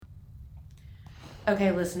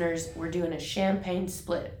Okay, listeners, we're doing a champagne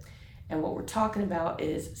split. And what we're talking about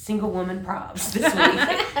is single woman props this week.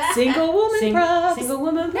 Single woman props. Single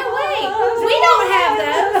woman props. No, wait. We don't have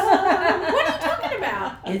those. What are you talking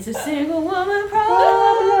about? It's a single woman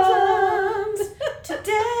problems.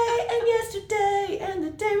 Today and yesterday and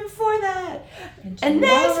the day before that. And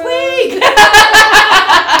next week.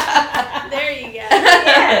 There you go.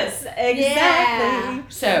 Yes, exactly. Yeah.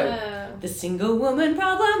 So, the single woman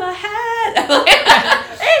problem I had.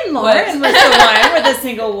 And Lauren was the one with the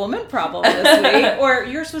single woman problem this week, or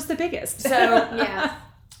yours was the biggest. So, Yeah.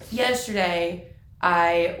 yesterday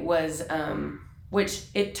I was, which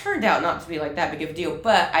it turned out not to be like that big of a deal,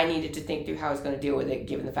 but I needed to think through how I was going to deal with it,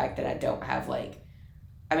 given the fact that I don't have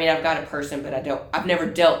I've got a person, but I've never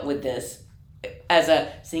dealt with this as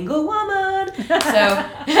a single woman.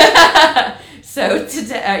 So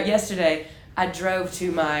today, yesterday, I drove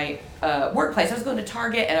to my workplace. I was going to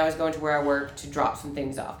Target and I was going to where I work to drop some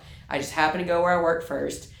things off. I just happened to go where I work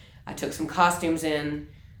first. I took some costumes in,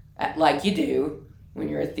 like you do when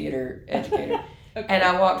you're a theater educator. Okay. And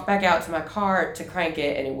I walked back out to my car to crank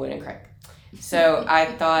it and it wouldn't crank. So I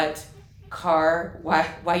thought, car,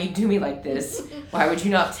 why you do me like this? Why would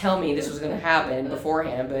you not tell me this was going to happen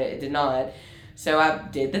beforehand? But it did not. So I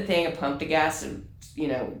did the thing. I pumped the gas and,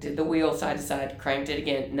 did the wheel side to side, cranked it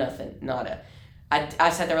again. Nothing. Nada. I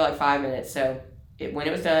sat there for like 5 minutes. So when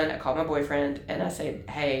it was done, I called my boyfriend and I said,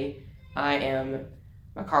 hey, my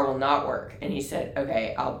car will not work. And he said,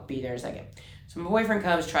 okay, I'll be there in a second. So my boyfriend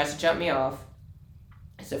comes, tries to jump me off.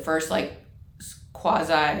 It's the first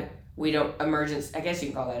quasi, emergency, I guess you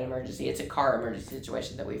can call that an emergency. It's a car emergency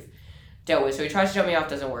situation that we've dealt with. So he tries to jump me off,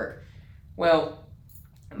 doesn't work. Well,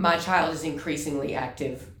 my child is increasingly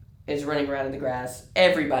active, is running around in the grass.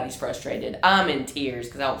 Everybody's frustrated. I'm in tears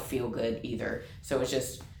because I don't feel good either. So it's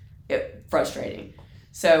just frustrating.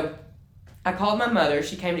 So I called my mother.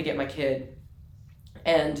 She came to get my kid.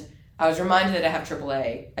 And I was reminded that I have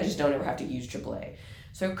AAA. I just don't ever have to use AAA.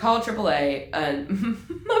 So I called AAA, and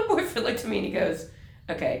my boyfriend looked at me and he goes,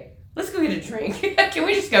 okay, let's go get a drink. Can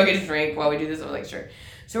we just go get a drink while we do this? I'm like, sure.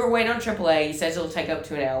 So we're waiting on AAA. He says it'll take up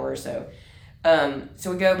to an hour or so.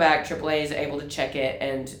 So we go back. AAA is able to check it,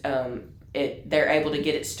 and they're able to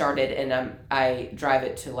get it started, and I drive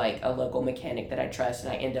it to a local mechanic that I trust,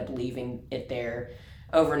 and I end up leaving it there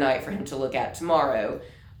overnight for him to look at tomorrow.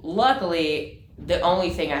 Luckily, the only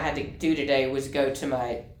thing I had to do today was go to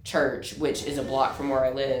my church, which is a block from where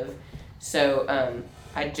I live. So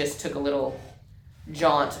I just took a little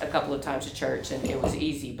jaunt a couple of times to church, and it was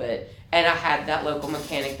easy. And I had that local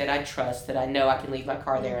mechanic that I trust, that I know I can leave my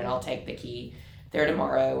car there and I'll take the key there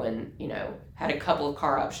tomorrow, and had a couple of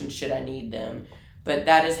car options should I need them. But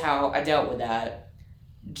that is how I dealt with that.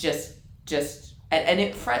 And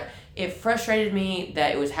it frustrated me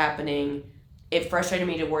that it was happening. It frustrated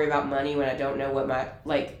me to worry about money when I don't know what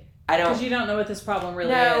Because you don't know what this problem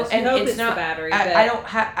really no, is. You and hope it's it's not. the battery.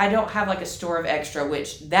 I don't have a store of extra,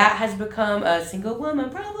 which that has become a single woman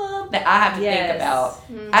problem that I have to think about.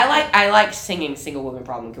 Mm-hmm. I like singing single woman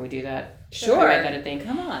problem. Can we do that? Sure. Can we make that a thing?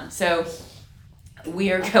 Come on. So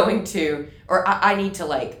we are going to, or I need to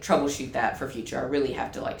troubleshoot that for future. I really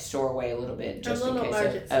have to store away a little bit just in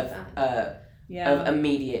case of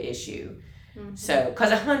immediate issue. Mm-hmm. So,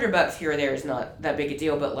 because $100 here or there is not that big a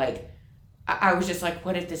deal, but I was just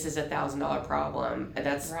what if this is $1,000 problem? And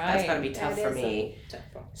that's got to be tough for me.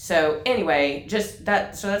 So anyway, just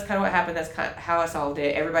that. So that's kind of what happened. That's kind of how I solved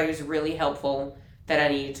it. Everybody was really helpful that I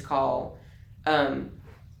needed to call.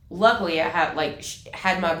 Luckily, I had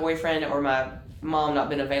had my boyfriend or my mom not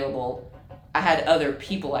been available, I had other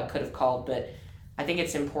people I could have called. But I think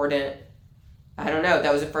it's important. I don't know.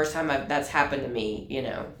 That was the first time that's happened to me,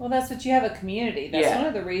 Well, that's what you have a community. That's Yeah. one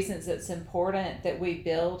of the reasons it's important that we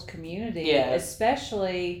build community, Yeah.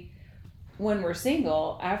 especially when we're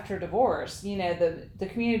single after divorce. The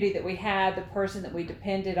community that we had, the person that we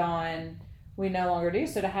depended on, we no longer do.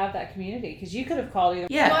 So to have that community, because you could have called either.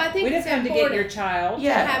 Yeah. Well, I think We'd it's have come to important get your child. to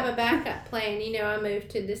Yeah. have a backup plan. I moved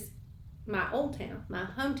to my old town, my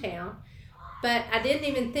hometown, but I didn't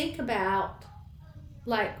even think about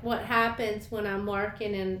what happens when I'm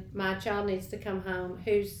working and my child needs to come home.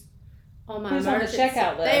 Who's on Who's on the emergency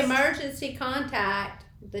checkout list? The emergency contact.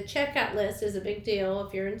 The checkout list is a big deal.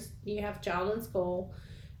 If you have a child in school,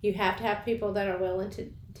 you have to have people that are willing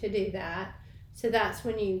to do that. So that's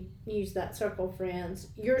when you use that circle of friends.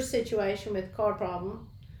 Your situation with car problem,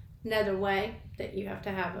 another way that you have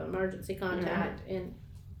to have an emergency contact, and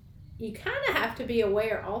you kind of have to be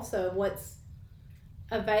aware also of what's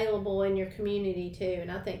available in your community too.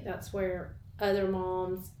 And I think that's where other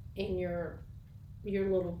moms in your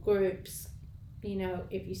little groups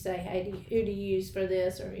if you say, hey, who do you use for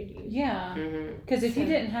this, or who do you? Yeah. Because if you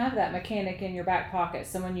didn't have that mechanic in your back pocket,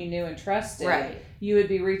 someone you knew and trusted, Right. you would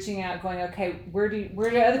be reaching out, going, okay, where do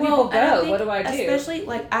other people go? What do I do? Especially,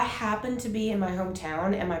 like, I happen to be in my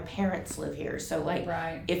hometown and my parents live here. So, like,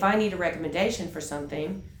 Right. if I need a recommendation for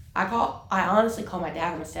something, I honestly call my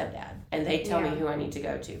dad and my stepdad, and they tell me who I need to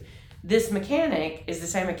go to. This mechanic is the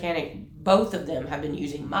same mechanic both of them have been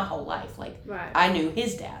using my whole life. Like, Right. I knew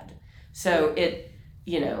his dad. So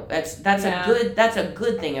that's a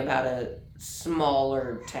good thing about a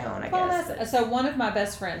smaller town, I guess. So one of my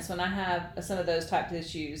best friends, when I have some of those type of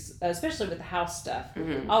issues, especially with the house stuff,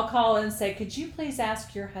 Mm-hmm. I'll call and say, could you please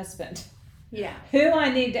ask your husband Yeah. who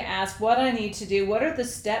I need to ask, what I need to do, what are the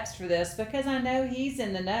steps for this, because I know he's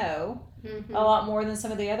in the know Mm-hmm. a lot more than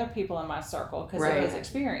some of the other people in my circle because Right. of his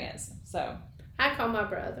experience. So I call my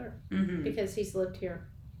brother Mm-hmm. because he's lived here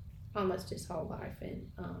almost his whole life,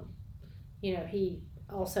 and he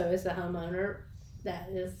also is a homeowner that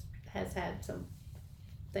has had some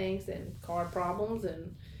things and car problems,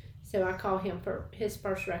 and so I call him for his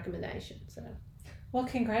first recommendation. So, well,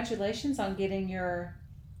 congratulations on getting your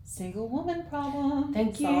single woman problem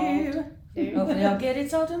Thank solved. you. there you Hopefully go. I'll get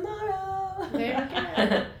it solved tomorrow. There we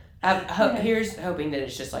go. Here's hoping that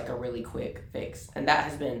it's just like a really quick fix. And that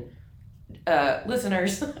has been,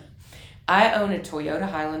 listeners, I own a Toyota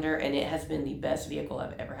Highlander, and it has been the best vehicle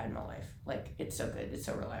I've ever had in my life. Like, it's so good. It's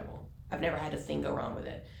so reliable. I've never had a thing go wrong with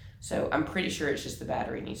it. So I'm pretty sure it's just the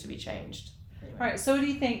battery needs to be changed. Anyway. All right. So, what do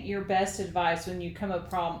you think your best advice when you come a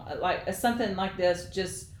problem like something like this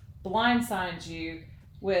just blindsides you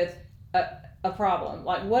with a problem?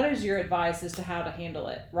 Like, what is your advice as to how to handle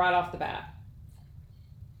it right off the bat?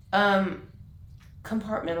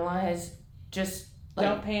 Compartmentalize. Just like,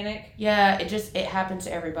 Don't panic. yeah, it happens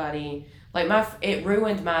to everybody. Like, it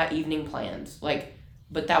ruined my evening plans. Like,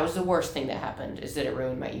 but that was the worst thing that happened, is that it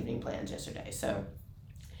ruined my evening plans yesterday. So,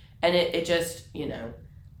 and it just,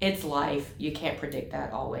 it's life. You can't predict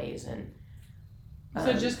that always. And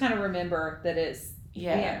So just kind of remember that it's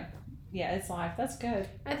yeah. it's life. That's good.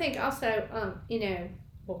 I think also,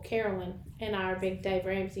 Carolyn and I are big Dave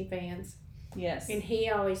Ramsey fans, Yes. and he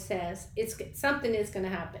always says something is going to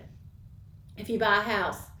happen. If you buy a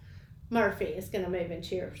house, Murphy is going to move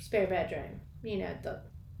into your spare bedroom. The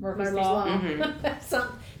Murphy's Law.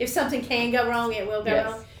 Mhm. If something can go wrong, it will go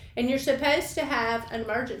Yes. wrong. And you're supposed to have an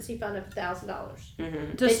emergency fund of $1,000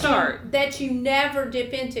 Mm-hmm. To start. that you never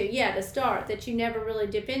dip into. Yeah, to start, that you never really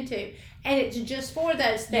dip into, and it's just for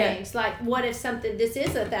those things. Like, what if this is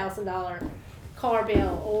 $1,000 car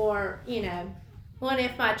bill, or what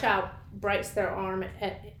if my child breaks their arm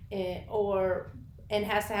and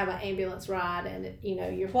has to have an ambulance ride, and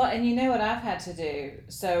you're Well, and you know what I've had to do.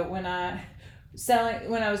 So when I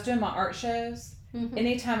was doing my art shows, Mhm.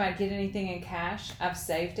 anytime I get anything in cash, I've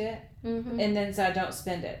saved it, Mhm. and then so I don't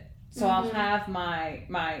spend it. So I'll have my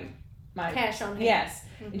cash on hand. yes,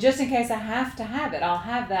 Mhm. just in case I have to have it, I'll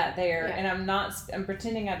have that there, Yeah. and I'm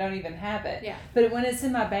pretending I don't even have it. Yeah. But when it's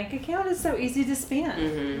in my bank account, it's so easy to spend.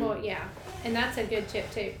 Mm-hmm. Well, yeah, and that's a good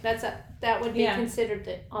tip too. That would be Yeah. considered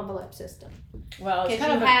the envelope system. Well, it's 'Cause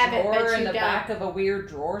kind of you a have it, drawer but in you the don't. back of a weird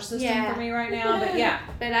drawer system Yeah. for me right now. But yeah,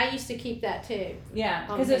 But I used to keep that too. yeah,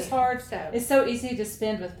 on because it's hand, hard. So It's so easy to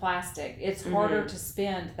spend with plastic. It's harder Mhm. to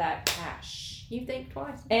spend that cash. you think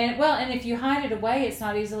twice. And if you hide it away, it's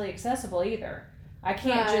not easily accessible either. I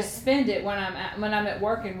can't Right. just spend it when I'm at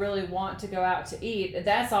work and really want to go out to eat.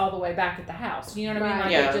 That's all the way back at the house. You know what I mean?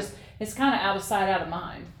 Right. Like Yeah. it's kind of out of sight, out of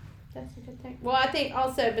mind. That's a good thing. Well, I think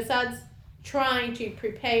also, besides trying to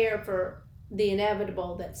prepare for the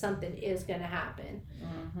inevitable that something is going to happen,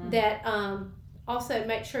 that also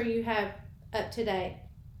make sure you have up to date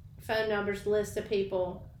phone numbers, lists of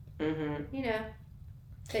people, Mm-hmm.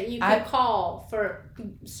 that you can call for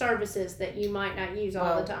services that you might not use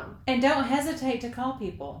all the time. And don't hesitate to call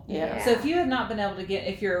people. Yeah. So if you had not been able to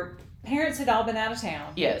if your parents had all been out of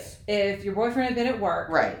town, Yes. if your boyfriend had been at work,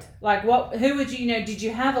 Right. like who would did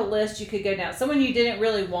you have a list you could go down? Someone you didn't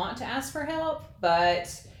really want to ask for help, but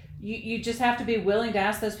you just have to be willing to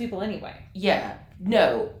ask those people anyway. Yeah.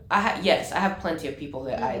 No. I have plenty of people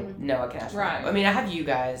that I know I can ask for. Right. I mean, I have you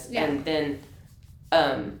guys, Yeah. and then,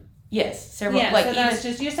 yes, several. Yeah, like, so that's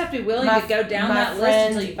even just, you just have to be willing to go down that list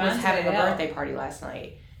until you find was having a somebody to help. birthday party last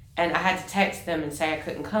night, and I had to text them and say I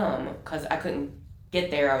couldn't come because I couldn't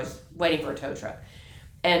get there. I was waiting for a tow truck,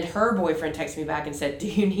 and her boyfriend texted me back and said, "Do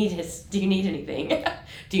you need anything?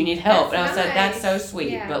 Do you need help?" That's and I said, "That's nice. so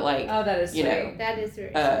sweet, Yeah. but like, Oh, that is sweet. you know, That is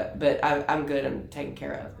very but I'm good. I'm taken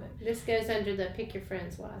care of." But This goes under the pick your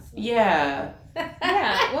friends wisely. yeah.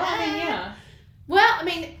 Yeah, well, I mean, yeah. Well, I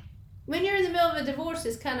mean, when you're in the middle of a divorce,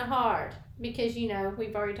 it's kind of hard. because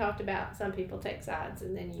we've already talked about some people take sides,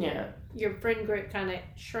 and then Yeah. your friend group kind of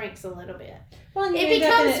shrinks a little bit. Well, and you It end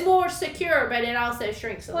up in becomes more secure, but it also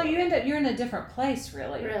shrinks a Well, little. you're in a different place,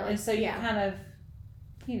 really. Really, And so you yeah. kind of,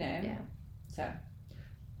 Yeah. So,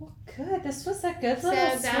 well, good. This was a good So little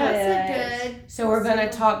that's switch. a good. So we're gonna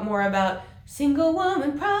talk more about single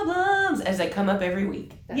woman problems as they come up every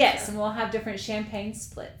week. Yes, and we'll have different champagne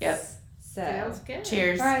splits. Yep. So, Sounds good.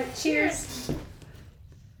 Cheers. all right, cheers.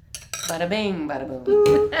 Bada bing, bada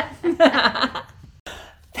boom.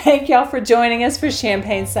 Thank y'all for joining us for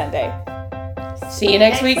Champagne Sunday. See you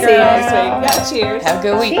next week, See you girls. next week. Yeah, cheers. Have a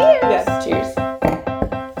good week. Cheers. Yeah. Cheers.